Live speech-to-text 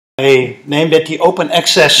I named it the Open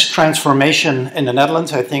Access Transformation in the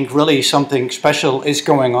Netherlands. I think really something special is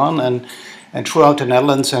going on and throughout the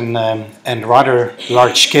Netherlands and rather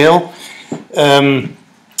large scale.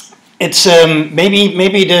 It's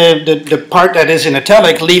maybe the part that is in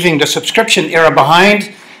italic, leaving the subscription era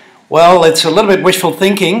behind. Well, it's a little bit wishful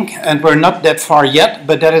thinking, and we're not that far yet,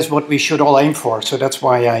 but that is what we should all aim for. So that's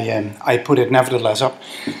why I put it nevertheless up.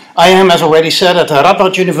 I am, as already said, at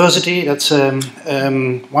Radboud University. That's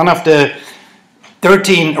one of the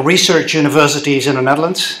 13 research universities in the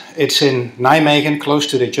Netherlands. It's in Nijmegen, close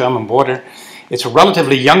to the German border. It's a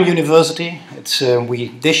relatively young university. It's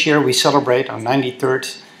this year we celebrate our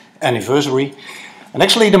 93rd anniversary. And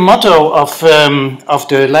actually the motto of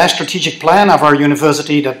the last strategic plan of our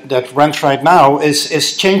university that runs right now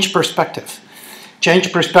is change perspective.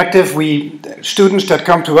 Change perspective, students that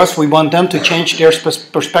come to us, we want them to change their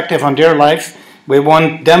perspective on their life. We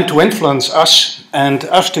want them to influence us and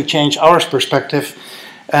us to change our perspective.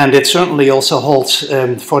 And it certainly also holds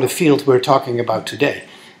for the field we're talking about today.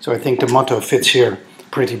 So I think the motto fits here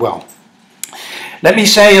pretty well. Let me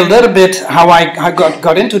say a little bit how I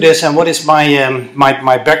got into this and what is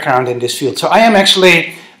my background in this field. So I am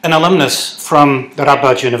actually an alumnus from the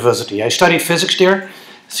Radboud University. I studied physics there,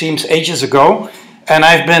 seems ages ago, and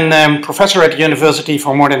I've been professor at the university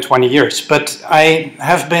for more than 20 years. But I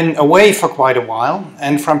have been away for quite a while,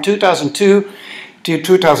 and from 2002 to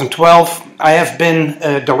 2012 I have been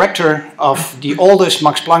director of the oldest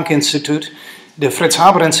Max Planck Institute, the Fritz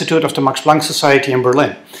Haber Institute of the Max Planck Society in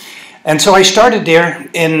Berlin. And so I started there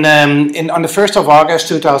on the 1st of August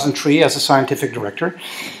 2003 as a scientific director.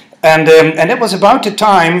 And it was about the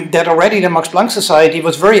time that already the Max Planck Society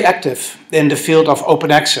was very active in the field of open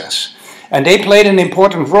access. And they played an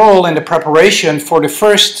important role in the preparation for the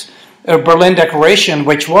first Berlin Declaration,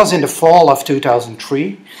 which was in the fall of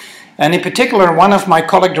 2003. And in particular, one of my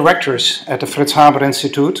colleague directors at the Fritz Haber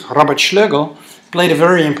Institute, Robert Schlegel, played a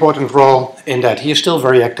very important role in that. He is still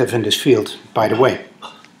very active in this field, by the way.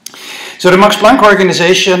 So the Max Planck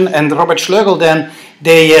organization and Robert Schlegel then,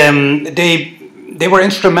 they were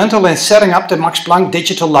instrumental in setting up the Max Planck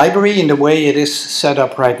Digital Library in the way it is set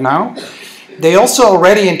up right now. They also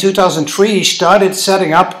already in 2003 started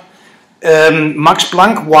setting up Max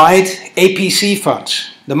Planck-wide APC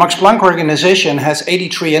funds. The Max Planck organization has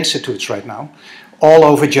 83 institutes right now, all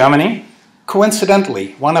over Germany.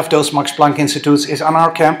 Coincidentally, one of those Max Planck institutes is on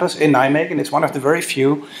our campus in Nijmegen. It's one of the very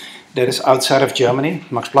few that is outside of Germany,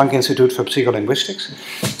 Max Planck Institute for Psycholinguistics.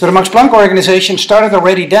 So the Max Planck organization started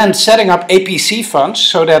already then setting up APC funds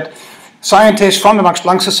so that scientists from the Max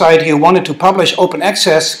Planck Society who wanted to publish open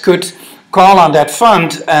access could call on that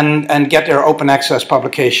fund and get their open access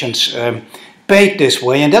publications paid this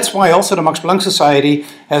way. And that's why also the Max Planck Society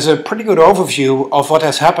has a pretty good overview of what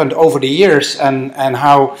has happened over the years and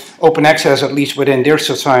how open access, at least within their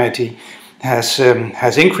society, has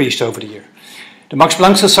increased over the year. The Max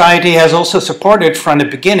Planck Society has also supported from the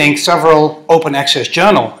beginning several open access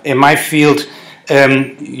journals. In my field,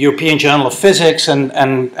 European Journal of Physics and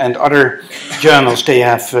other journals they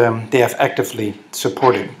have actively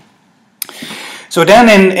supported. So then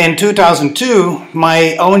in 2002,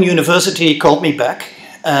 my own university called me back,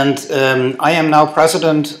 and I am now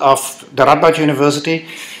president of the Radboud University.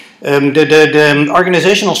 The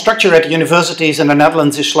organizational structure at the universities in the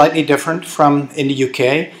Netherlands is slightly different from in the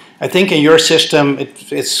UK. I think in your system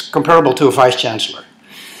it's comparable to a vice-chancellor.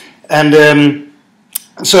 And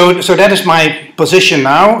so that is my position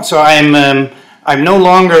now. So I'm no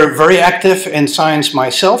longer very active in science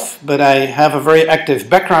myself, but I have a very active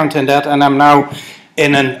background in that, and I'm now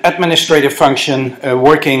in an administrative function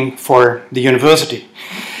working for the university.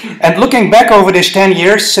 And looking back over this 10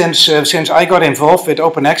 years since I got involved with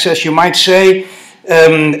open access, you might say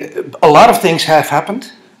a lot of things have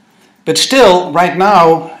happened, but still right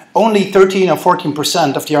now only 13 or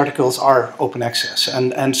 14% of the articles are open access.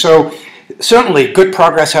 And so certainly good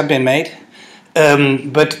progress has been made,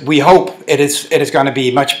 but we hope it is going to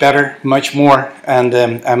be much better, much more, and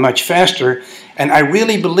much faster. And I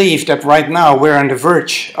really believe that right now we're on the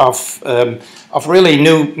verge of really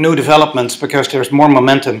new developments, because there's more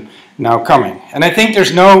momentum now coming. And I think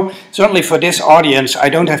there's certainly for this audience, I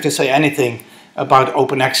don't have to say anything about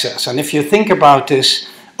open access. And if you think about this,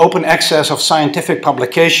 open access of scientific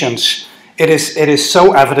publications, it is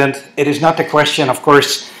so evident. It is not the question, of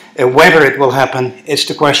course, whether it will happen. It's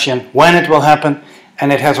the question when it will happen,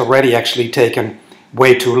 and it has already actually taken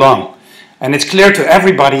way too long. And it's clear to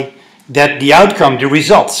everybody that the outcome, the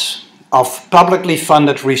results of publicly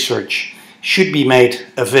funded research should be made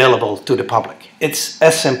available to the public. It's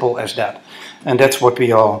as simple as that. And that's what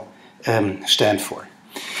we all stand for.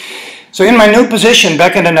 So in my new position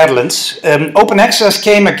back in the Netherlands, open access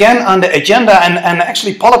came again on the agenda, and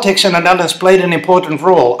actually politics in the Netherlands played an important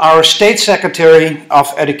role. Our State Secretary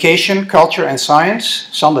of Education, Culture and Science,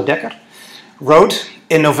 Sander Dekker, wrote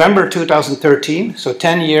in November 2013, so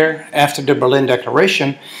 10 years after the Berlin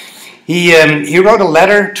Declaration, he wrote a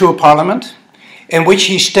letter to a parliament in which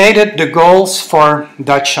he stated the goals for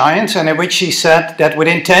Dutch science, and in which he said that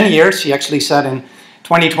within 10 years, he actually said in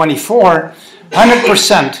 2024,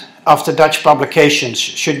 100% of the Dutch publications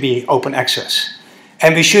should be open access.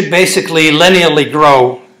 And we should basically linearly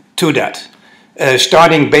grow to that,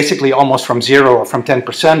 starting basically almost from 0 or from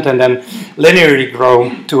 10%, and then linearly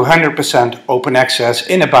grow to 100% open access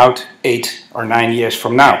in about 8 or 9 years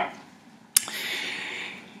from now.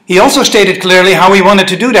 He also stated clearly how he wanted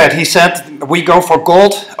to do that. He said, we go for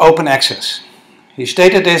gold open access. He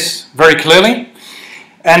stated this very clearly.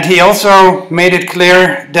 And he also made it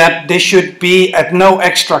clear that this should be at no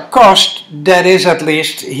extra cost. That is, at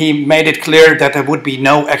least, he made it clear that there would be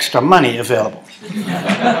no extra money available.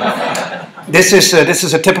 This is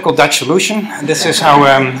a typical Dutch solution. This is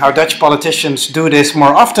how Dutch politicians do this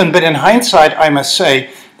more often. But in hindsight, I must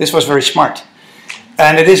say, this was very smart.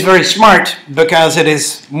 And it is very smart because it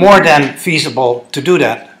is more than feasible to do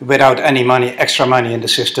that without any money, extra money in the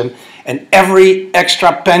system. And every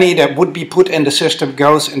extra penny that would be put in the system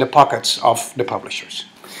goes in the pockets of the publishers.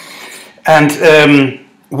 And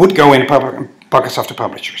would go in pockets of the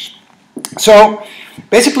publishers. So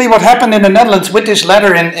basically what happened in the Netherlands with this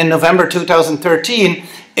letter in November 2013,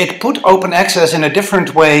 it put open access in a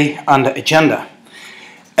different way on the agenda.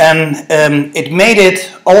 And it made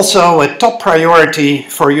it also a top priority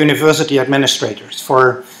for university administrators,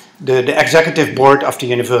 for the executive board of the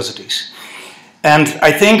universities. And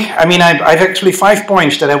I think, I've actually 5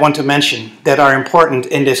 points that I want to mention that are important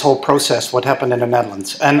in this whole process, what happened in the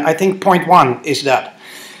Netherlands. And I think point 1 is that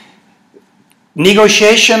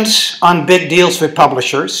negotiations on big deals with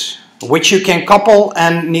publishers, which you can couple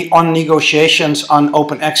on negotiations on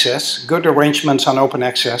open access, good arrangements on open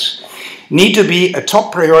access, need to be a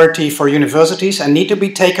top priority for universities and need to be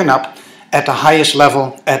taken up at the highest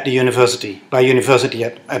level at the university, by university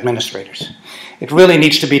administrators. It really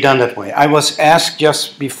needs to be done that way. I was asked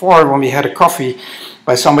just before when we had a coffee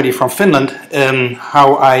by somebody from Finland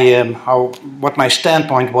what my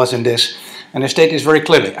standpoint was in this, and I state this very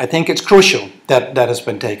clearly. I think it's crucial that that has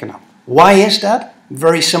been taken up. Why is that?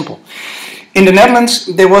 Very simple. In the Netherlands,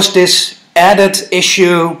 there was this added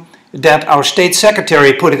issue that our state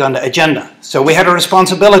secretary put it on the agenda. So we had a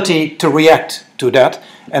responsibility to react to that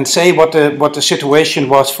and say what the situation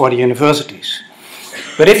was for the universities.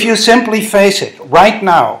 But if you simply face it, right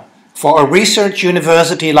now, for a research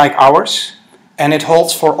university like ours, and it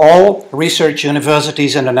holds for all research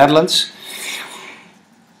universities in the Netherlands,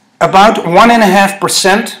 about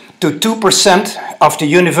 1.5% to 2% of the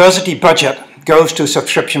university budget goes to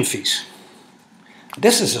subscription fees.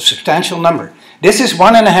 This is a substantial number. This is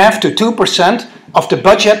 1.5% to 2% of the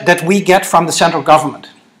budget that we get from the central government.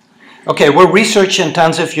 Okay, we're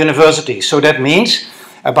research-intensive universities, so that means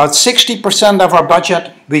about 60% of our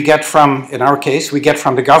budget we get from, in our case, we get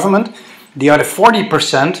from the government. The other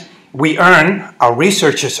 40% we earn, our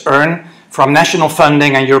researchers earn, from national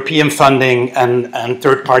funding and European funding and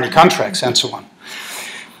third-party contracts and so on.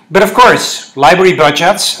 But of course, library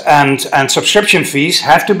budgets and subscription fees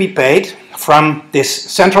have to be paid from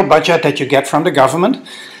this central budget that you get from the government.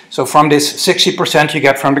 So from this 60% you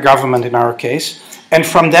get from the government in our case. And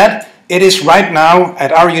from that, it is right now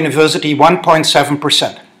at our university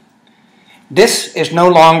 1.7%. This is no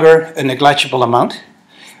longer a negligible amount.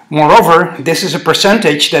 Moreover, this is a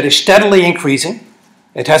percentage that is steadily increasing.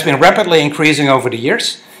 It has been rapidly increasing over the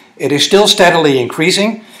years. It is still steadily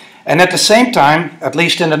increasing. And at the same time, at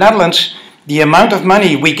least in the Netherlands, the amount of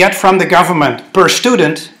money we get from the government per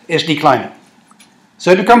student is declining.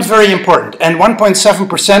 So it becomes very important. And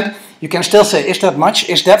 1.7%, you can still say, is that much?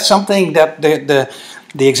 Is that something that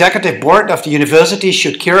the executive board of the university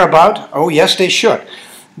should care about? Oh, yes, they should.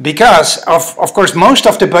 Because, of course, most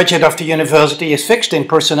of the budget of the university is fixed in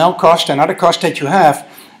personnel cost and other costs that you have.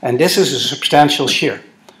 And this is a substantial share.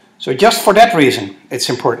 So just for that reason, it's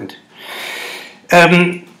important.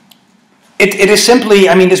 It is simply,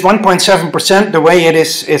 this 1.7%, the way it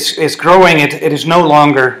is growing, it is no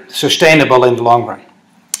longer sustainable in the long run.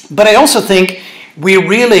 But I also think we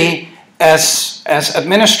really, as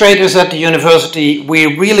administrators at the university,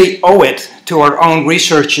 we really owe it to our own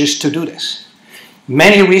researchers to do this.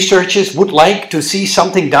 Many researchers would like to see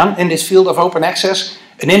something done in this field of open access.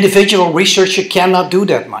 An individual researcher cannot do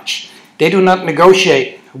that much. They do not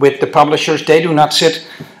negotiate with the publishers. They do not sit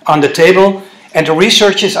on the table. And the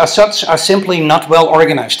researchers as such are simply not well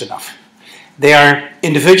organized enough. They are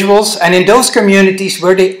individuals, and in those communities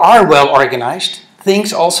where they are well organized,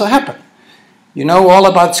 things also happen. You know all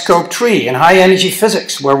about Scope 3 and high energy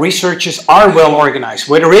physics, where researchers are well organized,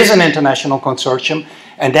 where there is an international consortium,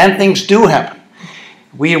 and then things do happen.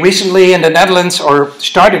 We recently in the Netherlands, or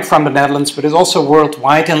started from the Netherlands, but it's also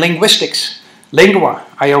worldwide in linguistics. Lingua.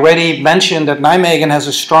 I already mentioned that Nijmegen has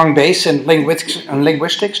a strong base in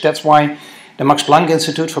linguistics. That's why the Max Planck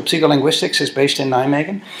Institute for Psycholinguistics is based in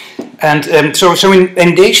Nijmegen. And so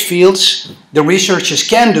in these fields, the researchers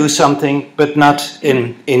can do something, but not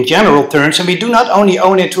in general terms. And we do not only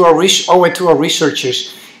owe it to our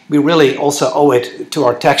researchers, we really also owe it to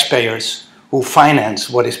our taxpayers who finance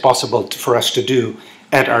what is possible for us to do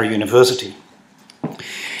at our university.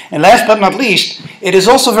 And last but not least, it is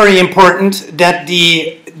also very important that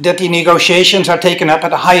the negotiations are taken up at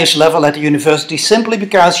the highest level at the university, simply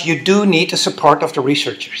because you do need the support of the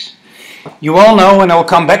researchers. You all know, and I'll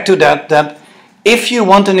come back to that, that if you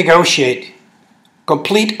want to negotiate,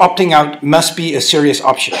 complete opting out must be a serious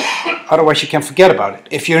option. Otherwise you can forget about it.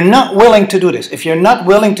 If you're not willing to do this, if you're not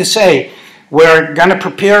willing to say, we're going to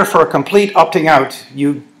prepare for a complete opting out,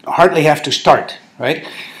 you hardly have to start, right?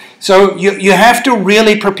 So you have to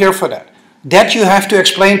really prepare for that. That you have to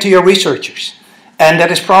explain to your researchers. And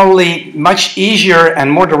that is probably much easier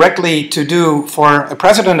and more directly to do for a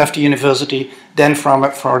president of the university than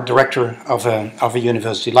for a director of a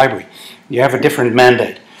university library. You have a different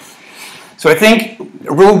mandate. So I think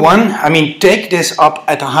rule one, I mean, take this up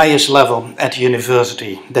at the highest level at the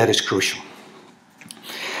university. That is crucial.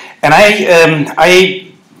 And I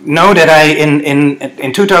know that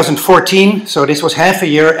in 2014, so this was half a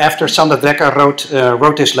year after Sander Drecker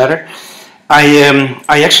wrote this letter,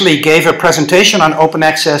 I actually gave a presentation on open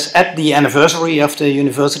access at the anniversary of the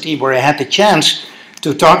university, where I had the chance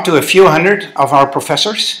to talk to a few hundred of our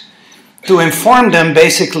professors to inform them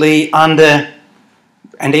basically on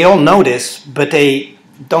and they all know this, but they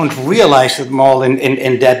don't realize it all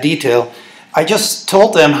in that detail. I just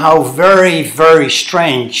told them how very, very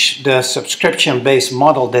strange the subscription-based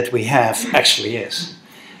model that we have actually is,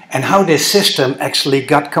 and how this system actually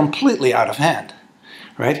got completely out of hand,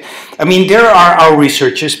 right? I mean, there are our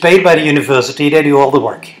researchers paid by the university. They do all the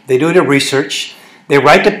work. They do the research. They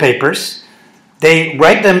write the papers. They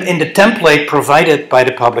write them in the template provided by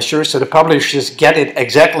the publishers, so the publishers get it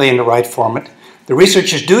exactly in the right format. The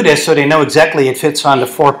researchers do this so they know exactly it fits on the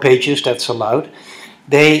 4 pages that's allowed.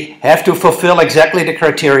 They have to fulfill exactly the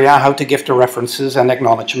criteria, how to give the references and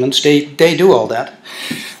acknowledgements. They do all that.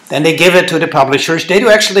 Then they give it to the publishers. They do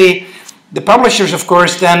actually, the publishers, of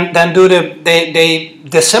course, then do they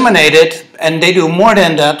disseminate it, and they do more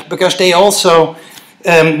than that, because they also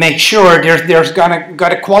make sure there's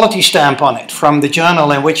got a quality stamp on it from the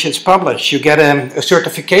journal in which it's published. You get a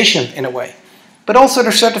certification in a way. But also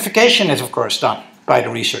the certification is, of course, done by the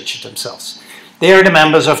researchers themselves. They are the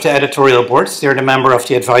members of the editorial boards, they're the member of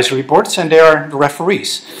the advisory boards, and they are the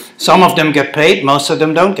referees. Some of them get paid, most of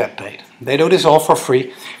them don't get paid. They do this all for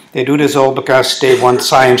free. They do this all because they want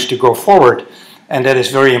science to go forward, and that is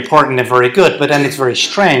very important and very good. But then it's very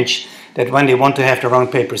strange that when they want to have their own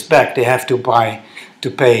papers back, they have to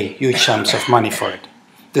pay huge sums of money for it.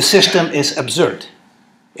 The system is absurd.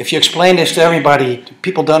 If you explain this to everybody,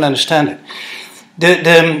 people don't understand it.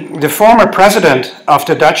 The former president of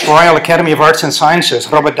the Dutch Royal Academy of Arts and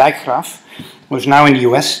Sciences, Robert Dijkgraaf, who's now in the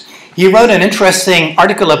US, he wrote an interesting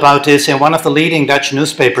article about this in one of the leading Dutch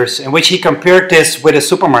newspapers, in which he compared this with a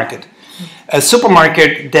supermarket. A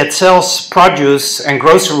supermarket that sells produce and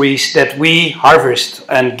groceries that we harvest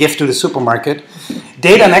and give to the supermarket.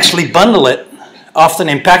 They then actually bundle it, often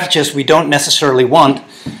in packages we don't necessarily want,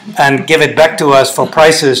 and give it back to us for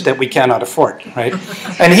prices that we cannot afford, right?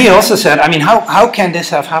 And he also said, I mean, how can this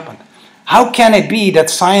have happened? How can it be that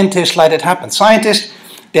scientists let it happen? Scientists,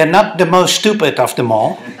 they're not the most stupid of them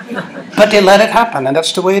all, but they let it happen, and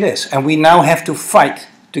that's the way it is. And we now have to fight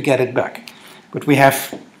to get it back. But we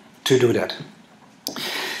have to do that.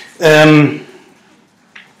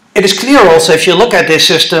 It is clear also, if you look at this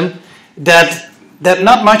system, that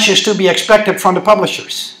not much is to be expected from the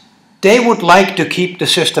publishers. They would like to keep the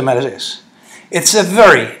system as it is. It's a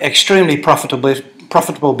very extremely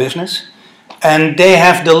profitable business, and they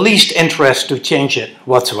have the least interest to change it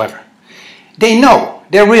whatsoever. They know,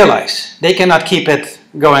 they realize they cannot keep it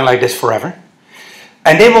going like this forever.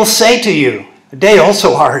 And they will say to you, they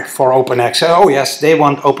also are for open access. Oh yes, they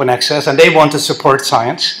want open access and they want to support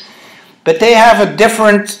science. But they have a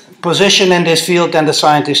different position in this field than the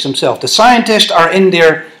scientists themselves. The scientists are in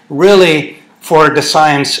there really for the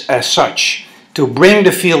science as such, to bring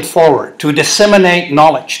the field forward, to disseminate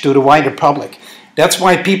knowledge to the wider public. That's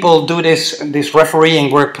why people do this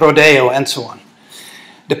refereeing work, pro deo, and so on.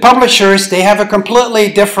 The publishers, they have a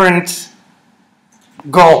completely different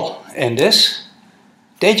goal in this.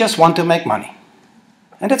 They just want to make money.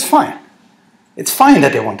 And it's fine. It's fine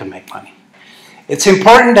that they want to make money. It's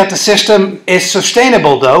important that the system is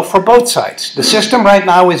sustainable, though, for both sides. The system right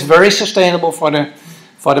now is very sustainable for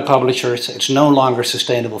the publishers. It's no longer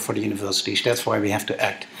sustainable for the universities. That's why we have to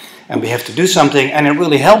act. And we have to do something. And it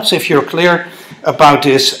really helps if you're clear about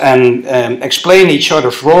this and explain each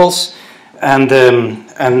other's roles and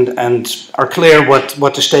are clear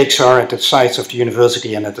what the stakes are at the sides of the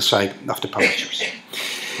university and at the side of the publishers.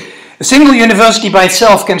 A single university by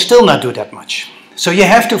itself can still not do that much. So you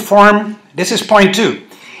have to form, this is point 2.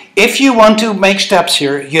 If you want to make steps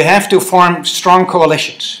here, you have to form strong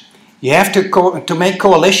coalitions. You have to make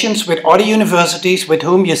coalitions with other universities with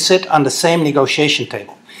whom you sit on the same negotiation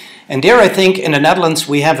table. And there I think in the Netherlands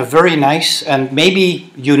we have a very nice and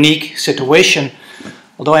maybe unique situation,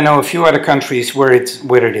 although I know a few other countries where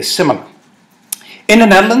it is similar. In the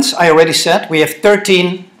Netherlands, I already said, we have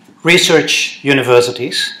 13 research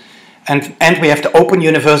universities and we have the Open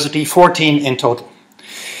University, 14 in total.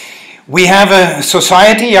 We have a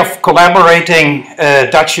society of collaborating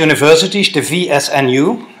Dutch universities, the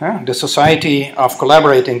VSNU, the Society of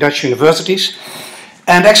Collaborating Dutch Universities.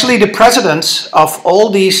 And actually the presidents of all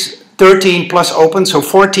these 13 plus open, so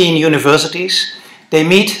 14 universities, they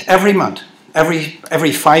meet every month,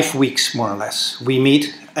 every 5 weeks more or less. We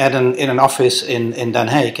meet in an office in Den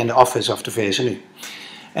Haag, in the office of the VSNU.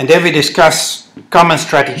 And there we discuss common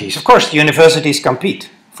strategies. Of course, the universities compete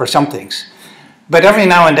for some things. But every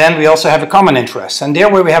now and then we also have a common interest. And there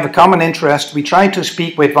where we have a common interest, we try to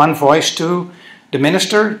speak with one voice to the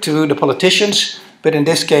minister, to the politicians, but in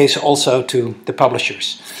this case also to the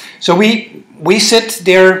publishers. So we sit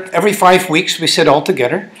there every 5 weeks, we sit all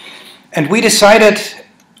together. And we decided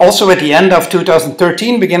also at the end of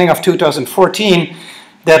 2013, beginning of 2014,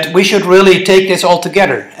 that we should really take this all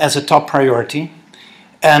together as a top priority.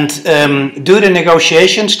 And do the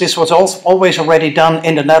negotiations. This was always already done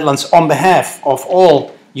in the Netherlands on behalf of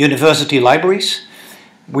all university libraries.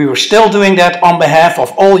 We were still doing that on behalf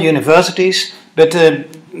of all universities, but the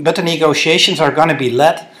negotiations are going to be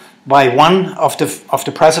led by one of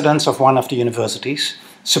the presidents of one of the universities,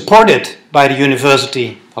 supported by the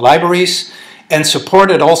university libraries, and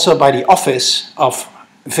supported also by the office of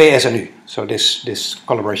VSNU, so this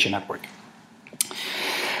collaboration network.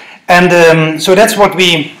 And so that's what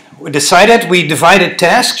we decided. We divided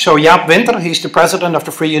tasks. So Jaap Winter, he's the president of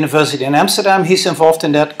the Free University in Amsterdam. He's involved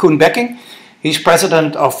in that. Koen Becking, he's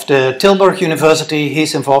president of the Tilburg University.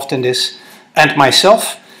 He's involved in this. And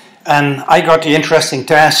myself. And I got the interesting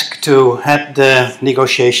task to head the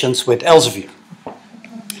negotiations with Elsevier.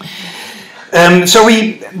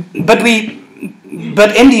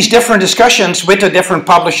 But in these different discussions with the different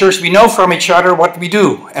publishers, we know from each other what we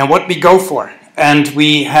do and what we go for. And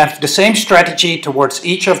we have the same strategy towards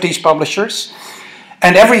each of these publishers.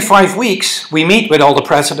 And every 5 weeks, we meet with all the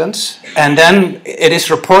presidents. And then it is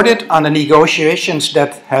reported on the negotiations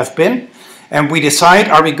that have been. And we decide,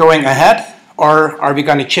 are we going ahead or are we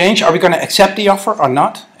going to change? Are we going to accept the offer or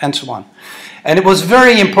not? And so on. And it was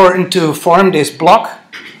very important to form this block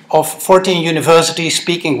of 14 universities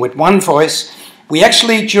speaking with one voice. We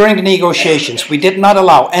actually, during the negotiations, we did not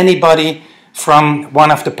allow anybody from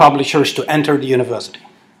one of the publishers to enter the university.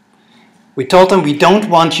 We told them we don't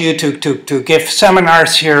want you to give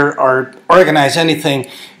seminars here or organize anything.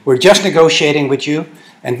 We're just negotiating with you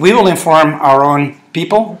and we will inform our own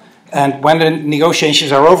people, and when the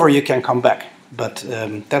negotiations are over you can come back. But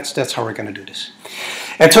that's how we're going to do this.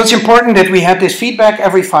 And so it's important that we had this feedback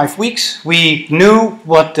every 5 weeks. We knew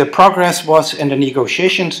what the progress was in the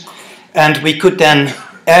negotiations and we could then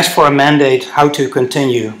ask for a mandate how to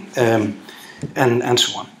continue and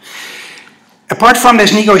so on. Apart from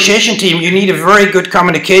this negotiation team, you need a very good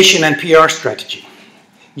communication and PR strategy.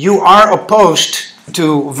 You are opposed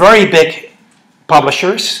to very big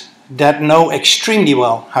publishers that know extremely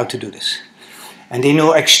well how to do this. And they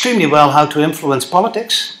know extremely well how to influence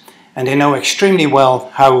politics, and they know extremely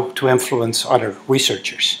well how to influence other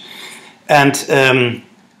researchers. And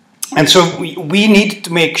so we need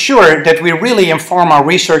to make sure that we really inform our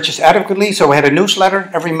researchers adequately. So we had a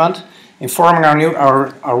newsletter every month informing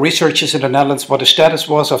our researchers in the Netherlands what the status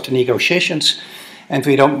was of the negotiations. And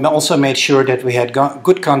we also made sure that we had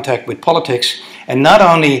good contact with politics, and not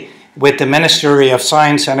only with the Ministry of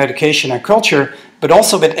Science and Education and Culture, but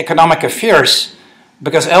also with Economic Affairs,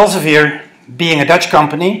 because Elsevier, being a Dutch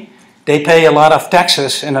company, they pay a lot of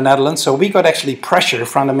taxes in the Netherlands, so we got actually pressure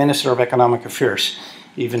from the Minister of Economic Affairs,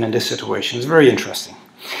 even in this situation. It's very interesting.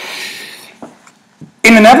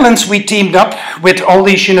 In the Netherlands, we teamed up with all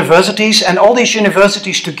these universities, and all these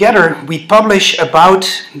universities together, we publish about,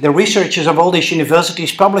 the researchers of all these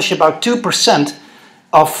universities publish about 2%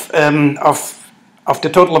 of the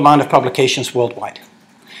total amount of publications worldwide.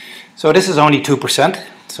 So this is only 2%,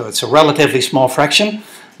 so it's a relatively small fraction.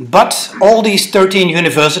 But all these 13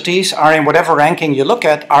 universities are, in whatever ranking you look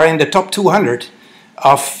at, are in the top 200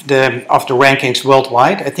 of the rankings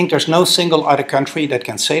worldwide. I think there's no single other country that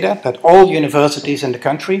can say that all universities in the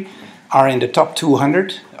country are in the top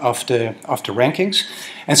 200 of the rankings.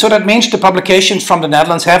 And so that means the publications from the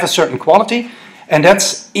Netherlands have a certain quality, and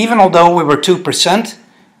that's, even although we were 2%,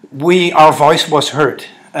 our voice was heard,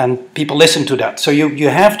 and people listened to that. So you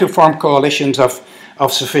have to form coalitions of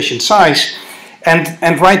sufficient size.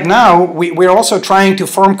 And right now, we're also trying to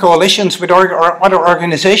form coalitions with other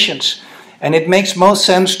organizations. And it makes most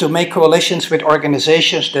sense to make coalitions with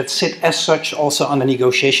organizations that sit as such also on the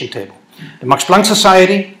negotiation table. The Max Planck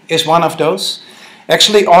Society is one of those.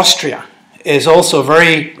 Actually, Austria is also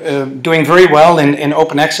doing very well in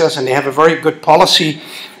open access, and they have a very good policy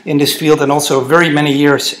in this field and also very many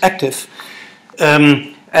years active.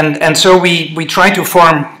 And so we try to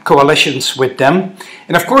form coalitions with them.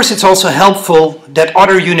 And of course, it's also helpful that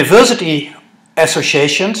other university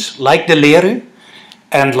associations, like the LERU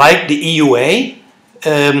and like the EUA,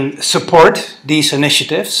 support these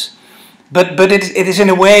initiatives. But it is in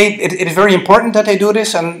a way, it is very important that they do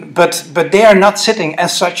this, but they are not sitting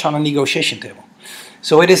as such on a negotiation table.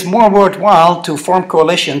 So it is more worthwhile to form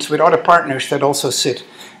coalitions with other partners that also sit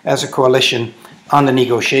as a coalition on the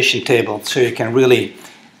negotiation table, so you can really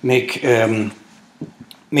make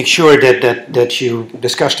sure that you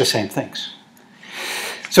discuss the same things.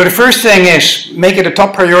 So the first thing is make it a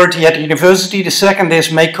top priority at the university. The second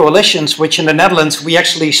is make coalitions, which in the Netherlands we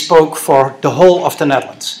actually spoke for the whole of the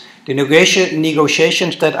Netherlands. The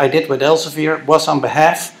negotiations that I did with Elsevier was on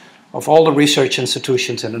behalf of all the research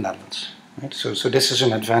institutions in the Netherlands. Right? So this is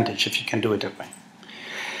an advantage if you can do it that way.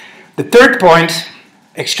 The third point,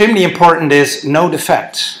 extremely important, is know the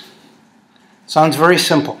facts. Sounds very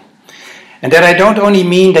simple. And that I don't only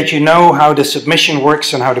mean that you know how the submission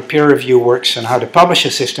works and how the peer review works and how the publisher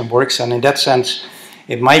system works, and in that sense,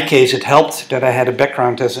 in my case, it helped that I had a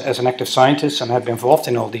background as an active scientist and have been involved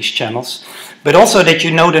in all these channels, but also that you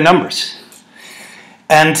know the numbers.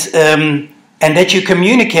 And that you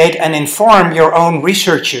communicate and inform your own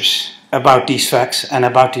researchers about these facts and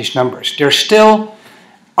about these numbers. There still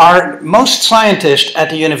are, most scientists at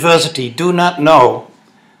the university do not know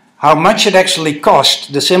how much it actually costs,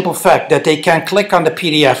 the simple fact that they can click on the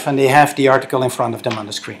PDF and they have the article in front of them on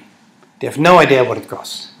the screen. They have no idea what it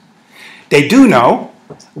costs. They do know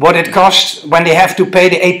what it costs when they have to pay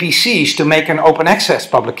the APCs to make an open access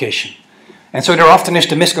publication. And so there often is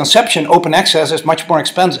the misconception open access is much more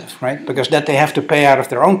expensive, right? Because that they have to pay out of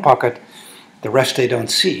their own pocket, the rest they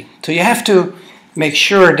don't see. So you have to make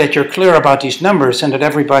sure that you're clear about these numbers and that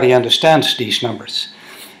everybody understands these numbers.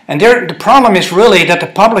 And the problem is really that the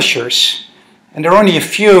publishers, and there are only a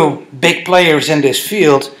few big players in this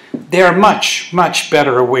field, they are much, much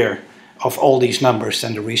better aware of all these numbers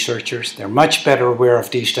than the researchers. They're much better aware of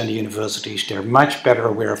these than the universities. They're much better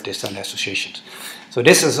aware of this than the associations. So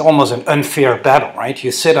this is almost an unfair battle, right?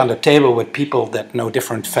 You sit on the table with people that know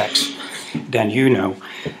different facts than you know.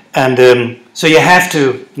 And so you have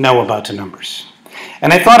to know about the numbers.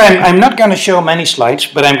 And I thought I'm not going to show many slides,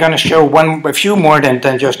 but I'm going to show a few more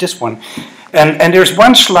than just this one. And there's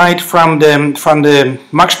one slide from the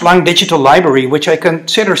Max Planck Digital Library, which I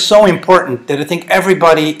consider so important that I think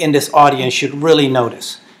everybody in this audience should really know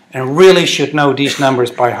this and really should know these numbers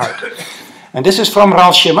by heart. And this is from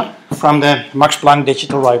Ralf Schimmer from the Max Planck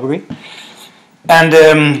Digital Library.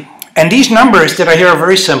 And these numbers that are here are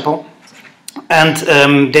very simple.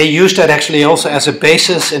 And they used that actually also as a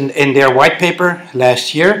basis in their white paper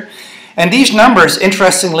last year. And these numbers,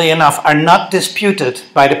 interestingly enough, are not disputed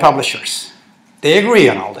by the publishers. They agree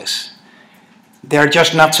on all this. They're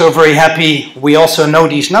just not so very happy we also know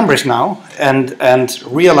these numbers now and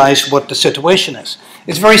realize what the situation is.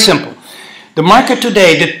 It's very simple. The market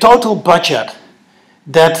today, the total budget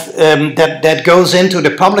that goes into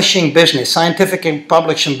the publishing business, scientific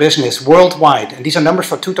publishing business worldwide, and these are numbers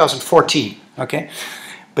for 2014, okay?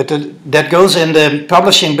 But that goes in the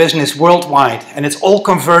publishing business worldwide, and it's all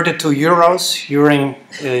converted to euros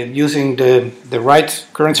using the right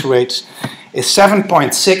currency rates, is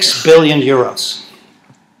 7.6 billion euros.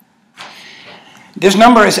 This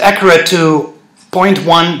number is accurate to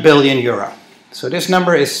 0.1 billion euro. So this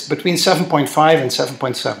number is between 7.5 and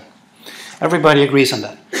 7.7. Everybody agrees on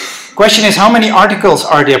that. Question is, how many articles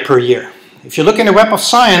are there per year? If you look in the Web of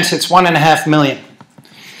Science, it's 1.5 million.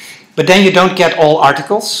 but then you don't get all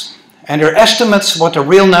articles. And their estimates what the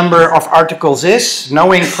real number of articles is,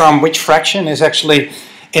 knowing from which fraction is actually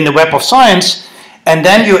in the Web of Science, and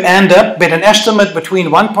then you end up with an estimate between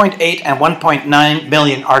 1.8 and 1.9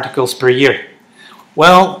 million articles per year.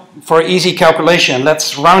 Well, for easy calculation,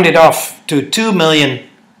 let's round it off to 2 million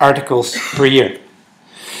articles per year.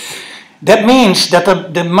 That means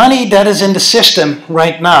that the money that is in the system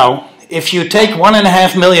right now, if you take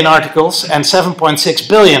 1.5 million articles and 7.6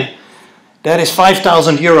 billion, that is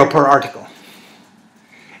 5,000 euro per article.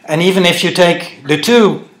 And even if you take the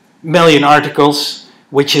 2 million articles,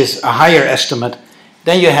 which is a higher estimate,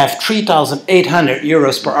 then you have 3,800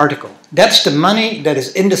 euros per article. That's the money that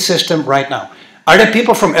is in the system right now. Are there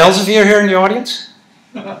people from Elsevier here in the audience?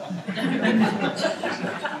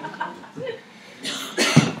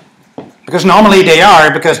 Because normally they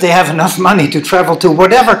are, because they have enough money to travel to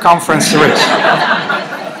whatever conference there is.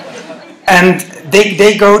 And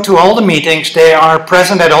they go to all the meetings, they are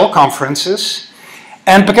present at all conferences.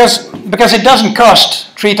 And because it doesn't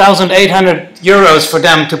cost 3,800 euros for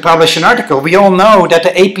them to publish an article, we all know that the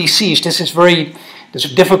APCs, this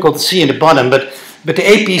is difficult to see in the bottom, but the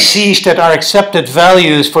APCs that are accepted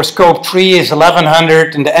values for scope 3 is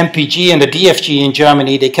 1,100, and the MPG and the DFG in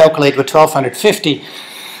Germany, they calculate with 1,250.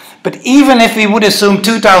 But even if we would assume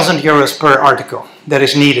 2,000 euros per article that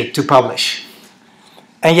is needed to publish,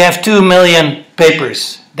 and you have 2 million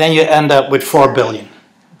papers, then you end up with 4 billion.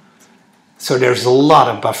 So there's a lot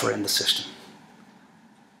of buffer in the system.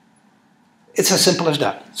 It's as simple as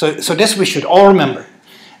that. So this we should all remember.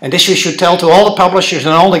 And this we should tell to all the publishers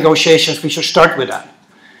and all negotiations, we should start with that.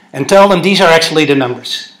 And tell them these are actually the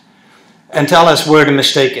numbers. And tell us where the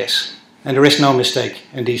mistake is. And there is no mistake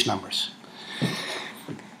in these numbers.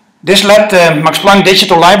 This led Max Planck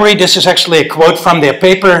Digital Library, this is actually a quote from their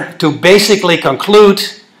paper, to basically conclude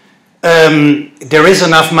there is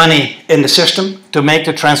enough money in the system to make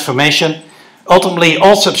the transformation. Ultimately,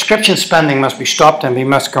 all subscription spending must be stopped and we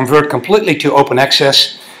must convert completely to open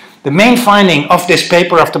access. The main finding of this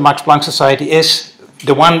paper of the Max Planck Society is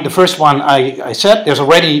the first one I said, there's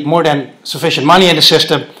already more than sufficient money in the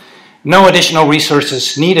system, no additional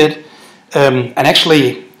resources needed, and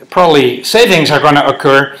actually probably savings are going to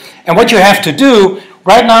occur. And what you have to do,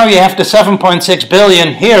 right now you have the 7.6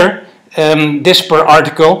 billion here, this per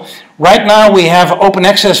article. Right now we have open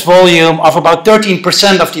access volume of about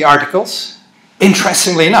 13% of the articles.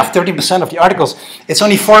 Interestingly enough, 13% of the articles, it's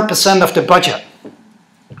only 4% of the budget,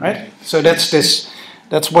 right? So that's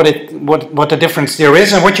what the difference there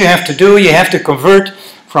is. And what you have to do, you have to convert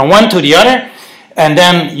from one to the other, and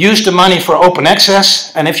then use the money for open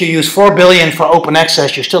access. And if you use 4 billion for open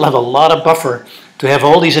access, you still have a lot of buffer to have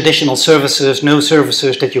all these additional services, new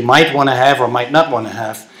services that you might want to have or might not want to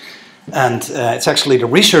have. And it's actually the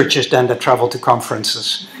researchers then that travel to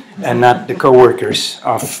conferences and not the co-workers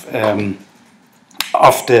of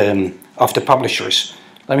the publishers.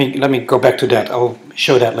 Let me go back to that. I'll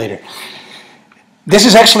show that later. This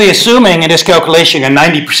is actually assuming in this calculation a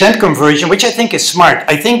 90% conversion, which I think is smart.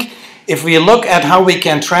 I think if we look at how we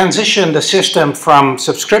can transition the system from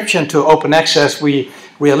subscription to open access,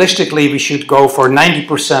 realistically we should go for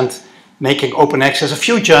 90% making open access. A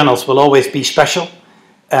few journals will always be special,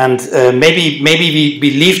 and maybe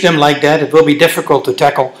we leave them like that. It will be difficult to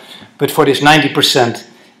tackle, but for this 90%,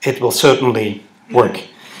 it will certainly work.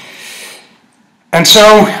 And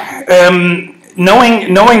so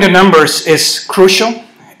knowing the numbers is crucial,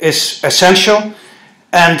 is essential.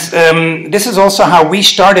 And this is also how we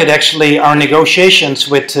started actually our negotiations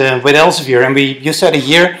with Elsevier. And you said a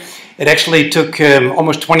year. It actually took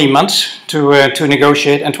almost 20 months to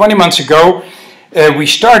negotiate. And 20 months ago, we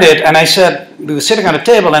started, and I said, we were sitting on a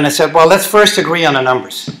table, and I said, well, let's first agree on the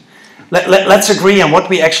numbers. Let's agree on what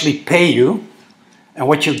we actually pay you and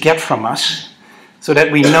what you get from us, so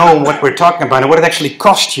that we know what we're talking about and what it actually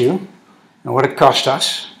cost you and what it cost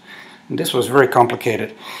us. And this was very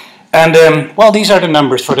complicated. And well, these are the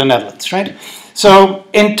numbers for the Netherlands, right? So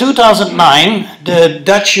in 2009, the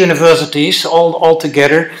Dutch universities all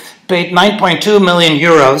together paid 9.2 million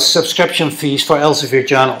euros subscription fees for Elsevier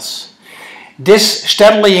journals. This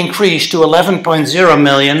steadily increased to 11.0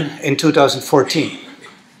 million in 2014.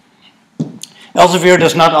 Elsevier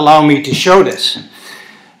does not allow me to show this.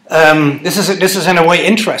 This is in a way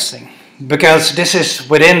interesting, because this is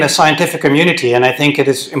within the scientific community, and I think it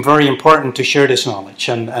is very important to share this knowledge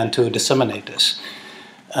and to disseminate this.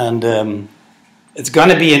 And it's going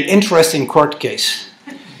to be an interesting court case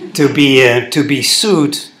to be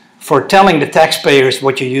sued for telling the taxpayers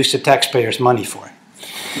what you use the taxpayers' money for.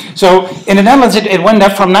 So in the Netherlands, it went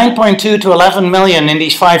up from 9.2 to 11 million in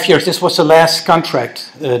these 5 years. This was the last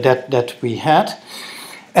contract that we had.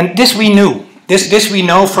 And this we knew. This we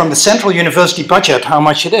know from the central university budget how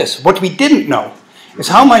much it is. What we didn't know is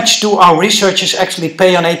how much do our researchers actually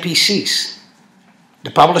pay on APCs.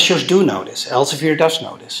 The publishers do know this. Elsevier does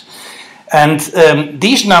know this. And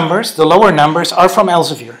these numbers, the lower numbers, are from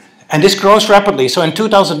Elsevier. And this grows rapidly. So in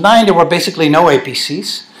 2009, there were basically no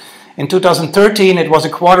APCs. In 2013, it was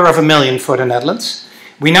 $250,000 for the Netherlands.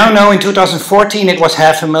 We now know in 2014 it was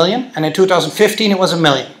 $500,000, and in 2015 it was $1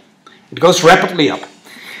 million. It goes rapidly up.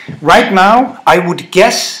 Right now, I would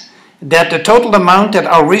guess that the total amount that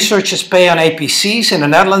our researchers pay on APCs in the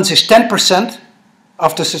Netherlands is 10%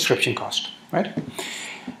 of the subscription cost, right?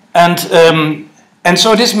 And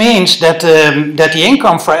so this means that that the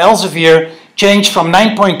income for Elsevier changed from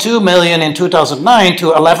 9.2 million in 2009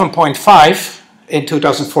 to 11.5 in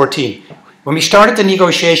 2014. When we started the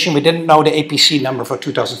negotiation, we didn't know the APC number for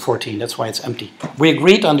 2014. That's why it's empty. We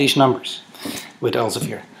agreed on these numbers with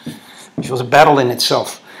Elsevier, which was a battle in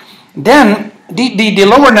itself. Then the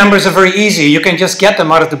lower numbers are very easy. You can just get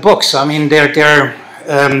them out of the books. I mean,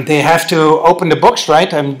 they have to open the books,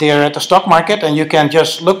 right? And they're at the stock market, and you can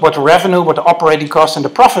just look what the revenue, what the operating cost, and the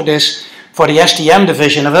profit is for the STM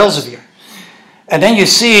division of Elsevier. And then you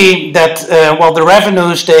see that, well, the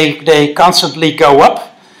revenues, they constantly go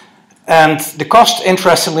up, and the cost,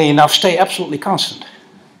 interestingly enough, stay absolutely constant.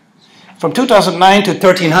 From 2009 to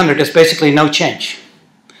 1300, there's basically no change.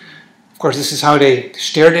 Of course, this is how they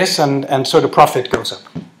steer this, and so the profit goes up.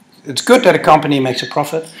 It's good that a company makes a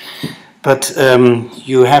profit, but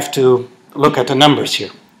you have to look at the numbers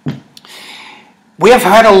here. We have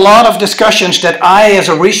had a lot of discussions that I, as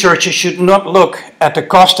a researcher, should not look at the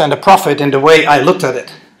cost and the profit in the way I looked at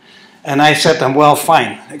it. And I said to them, well,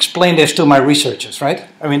 fine, explain this to my researchers, right?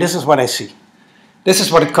 I mean, this is what I see. This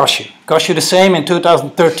is what it costs you. It costs you the same in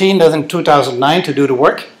 2013 as in 2009 to do the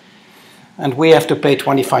work. And we have to pay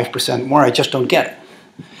 25% more. I just don't get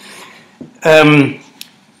it.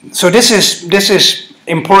 So this is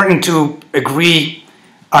important to agree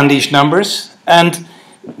on these numbers. And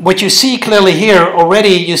what you see clearly here already,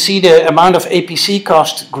 you see the amount of APC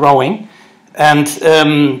cost growing. And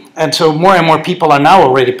so more and more people are now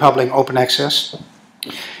already publishing open access.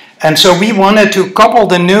 And so we wanted to couple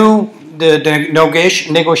the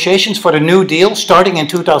negotiations for the new deal starting in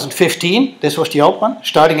 2015. This was the old one,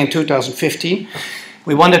 starting in 2015.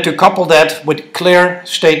 We wanted to couple that with clear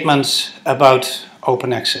statements about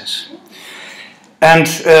open access. And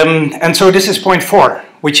so this is point 4,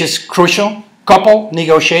 which is crucial. Couple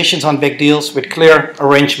negotiations on big deals with clear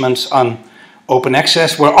arrangements on open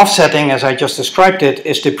access, where offsetting, as I just described it,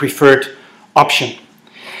 is the preferred option.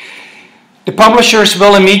 The publishers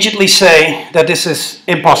will immediately say that this is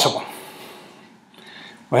impossible.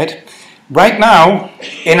 Right? Right now,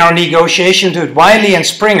 in our negotiations with Wiley and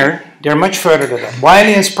Springer, they're much further than that.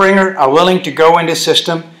 Wiley and Springer are willing to go in this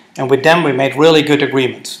system, and with them we made really good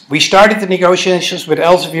agreements. We started the negotiations with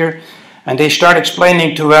Elsevier, and they started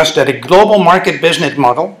explaining to us that a global market business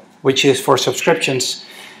model, which is for subscriptions,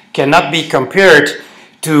 cannot be compared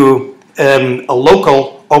to a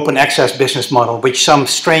local open access business model, which some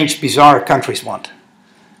strange, bizarre countries want.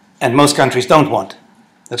 And most countries don't want.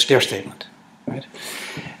 That's their statement. Right?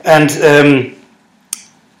 And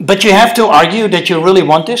but you have to argue that you really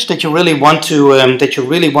want this, that you really want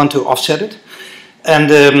to offset it, and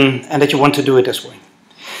that you want to do it this way.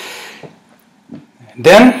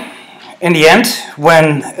 Then, in the end,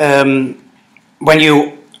 when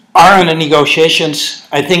you are in the negotiations,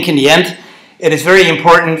 I think in the end it is very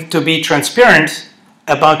important to be transparent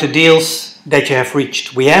about the deals that you have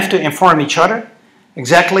reached. We have to inform each other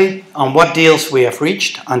exactly on what deals we have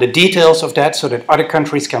reached, on the details of that, so that other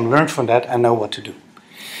countries can learn from that and know what to do.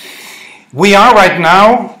 We are right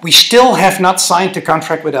now, we still have not signed the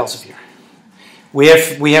contract with Elsevier. We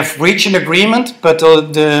have reached an agreement, but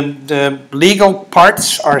the legal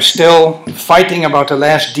parts are still fighting about the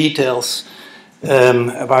last details,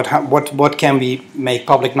 about what can be made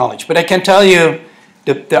public knowledge. But I can tell you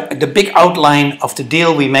the big outline of the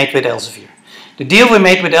deal we made with Elsevier. The deal we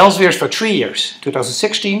made with Elsevier is for 3 years,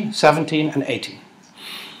 2016, 17, and 18.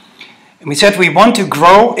 And we said we want to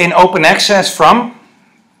grow in open access from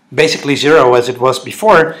basically 0 as it was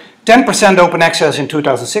before, 10% open access in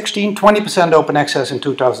 2016, 20% open access in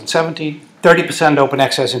 2017, 30% open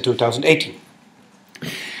access in 2018.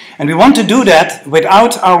 And we want to do that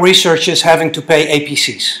without our researchers having to pay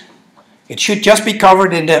APCs. It should just be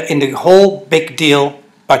covered in the whole big deal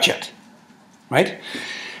budget, right?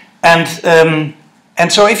 And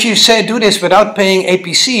so if you say do this without paying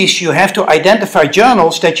APCs, you have to identify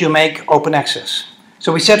journals that you make open access.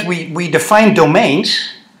 So we said we define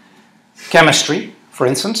domains, chemistry, for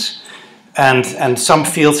instance, and some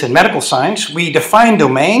fields in medical science, we define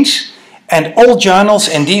domains, and all journals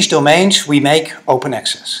in these domains we make open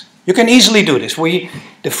access. You can easily do this.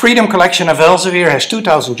 The Freedom Collection of Elsevier has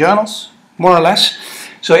 2,000 journals, more or less.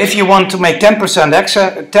 So if you want to make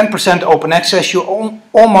 10% open access, you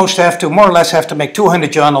almost have to, more or less, have to make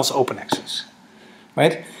 200 journals open access,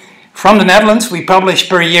 right? From the Netherlands, we publish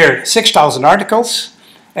per year 6,000 articles,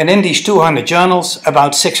 and in these 200 journals,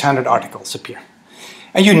 about 600 articles appear.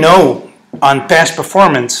 And you know on past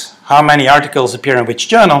performance how many articles appear in which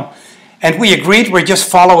journal, and we agreed we're just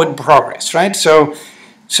following progress, right? So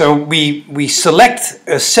we select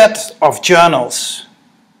a set of journals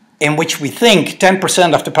in which we think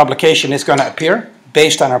 10% of the publication is going to appear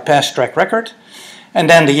based on our past track record. And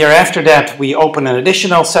then the year after that, we open an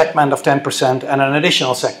additional segment of 10% and an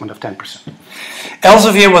additional segment of 10%.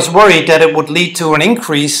 Elsevier was worried that it would lead to an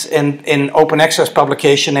increase in open access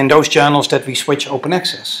publication in those journals that we switch open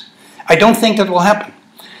access. I don't think that will happen.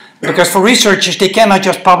 Because for researchers, they cannot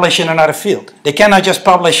just publish in another field. They cannot just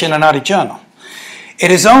publish in another journal.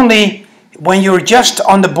 It is only when you're just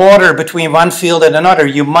on the border between one field and another,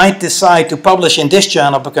 you might decide to publish in this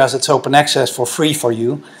journal because it's open access for free for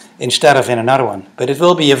you instead of in another one. But it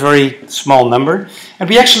will be a very small number. And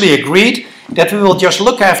we actually agreed that we will just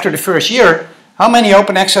look after the first year, how many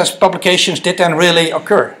open access publications did then really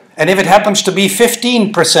occur? And if it happens to be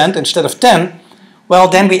 15% instead of 10, well,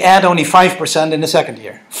 then we add only 5% in the second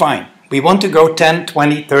year. Fine. We want to go 10,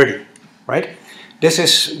 20, 30, right? This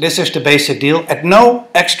is the basic deal at no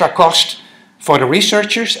extra cost for the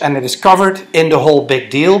researchers, and it is covered in the whole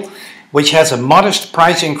big deal, which has a modest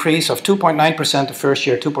price increase of 2.9% the first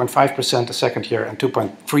year, 2.5% the second year, and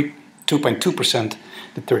 2.2%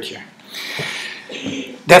 the third year.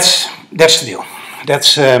 That's the deal.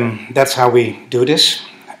 That's how we do this.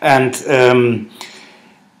 And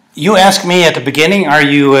you asked me at the beginning, are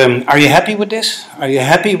you happy with this? Are you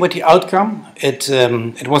happy with the outcome?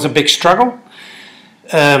 It was a big struggle.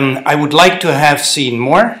 I would like to have seen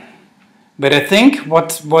more, but I think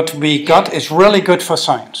what we got is really good for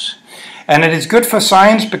science. And it is good for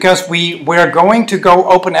science because we're going to go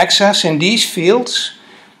open access in these fields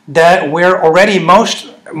that where already most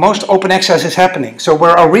open access is happening. So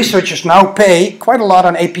where our researchers now pay quite a lot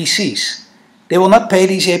on APCs. They will not pay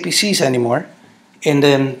these APCs anymore in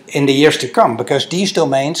the years to come because these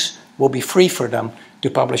domains will be free for them to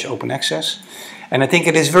publish open access. And I think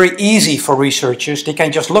it is very easy for researchers. They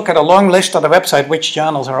can just look at a long list on the website which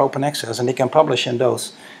journals are open access, and they can publish in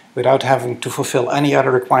those without having to fulfill any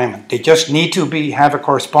other requirement. They just need to have a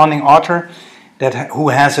corresponding author who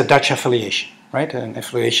has a Dutch affiliation, right? An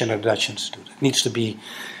affiliation of the Dutch Institute. It needs to be,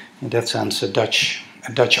 in that sense, a Dutch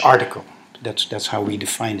article. That's how we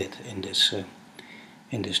defined it in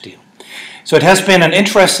this deal. So it has been an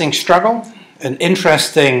interesting struggle, an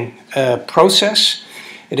interesting process.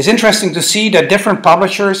 It is interesting to see that different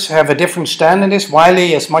publishers have a different stand in this.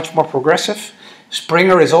 Wiley is much more progressive.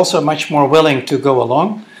 Springer is also much more willing to go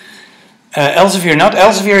along. Elsevier not.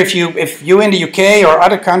 Elsevier, if you in the UK or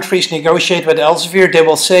other countries negotiate with Elsevier, they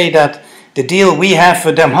will say that the deal we have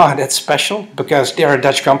with them, that's special because they're a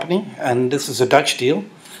Dutch company and this is a Dutch deal.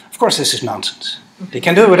 Of course, this is nonsense. They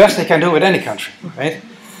can do it with us, they can do it with any country, right?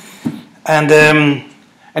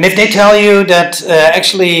 And if they tell you that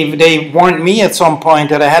actually they warned me at some point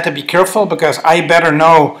that I had to be careful because I better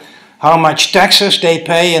know how much taxes they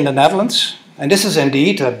pay in the Netherlands, and this is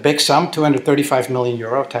indeed a big sum, 235 million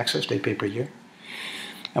euro taxes they pay per year.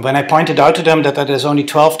 And when I pointed out to them that that is only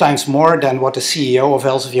 12 times more than what the CEO of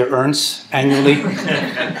Elsevier earns annually,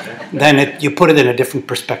 then you put it in a different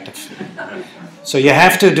perspective. So you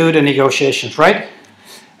have to do the negotiations right,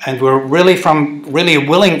 and we're really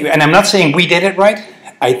willing, and I'm not saying we did it right,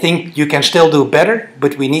 I think you can still do better,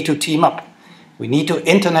 but we need to team up. We need to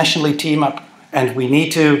internationally team up, and we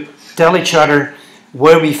need to tell each other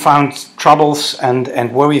where we found troubles and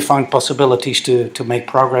where we found possibilities to make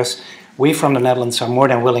progress. We from the Netherlands are more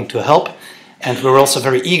than willing to help, and we're also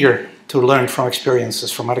very eager to learn from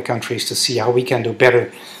experiences from other countries to see how we can do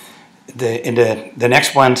better in the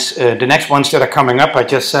next ones. The next ones that are coming up, I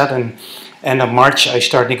just said, and end of March I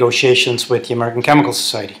start negotiations with the American Chemical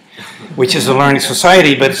Society, which is a learning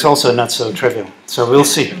society, but it's also not so trivial. So we'll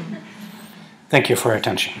see. Thank you for your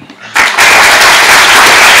attention.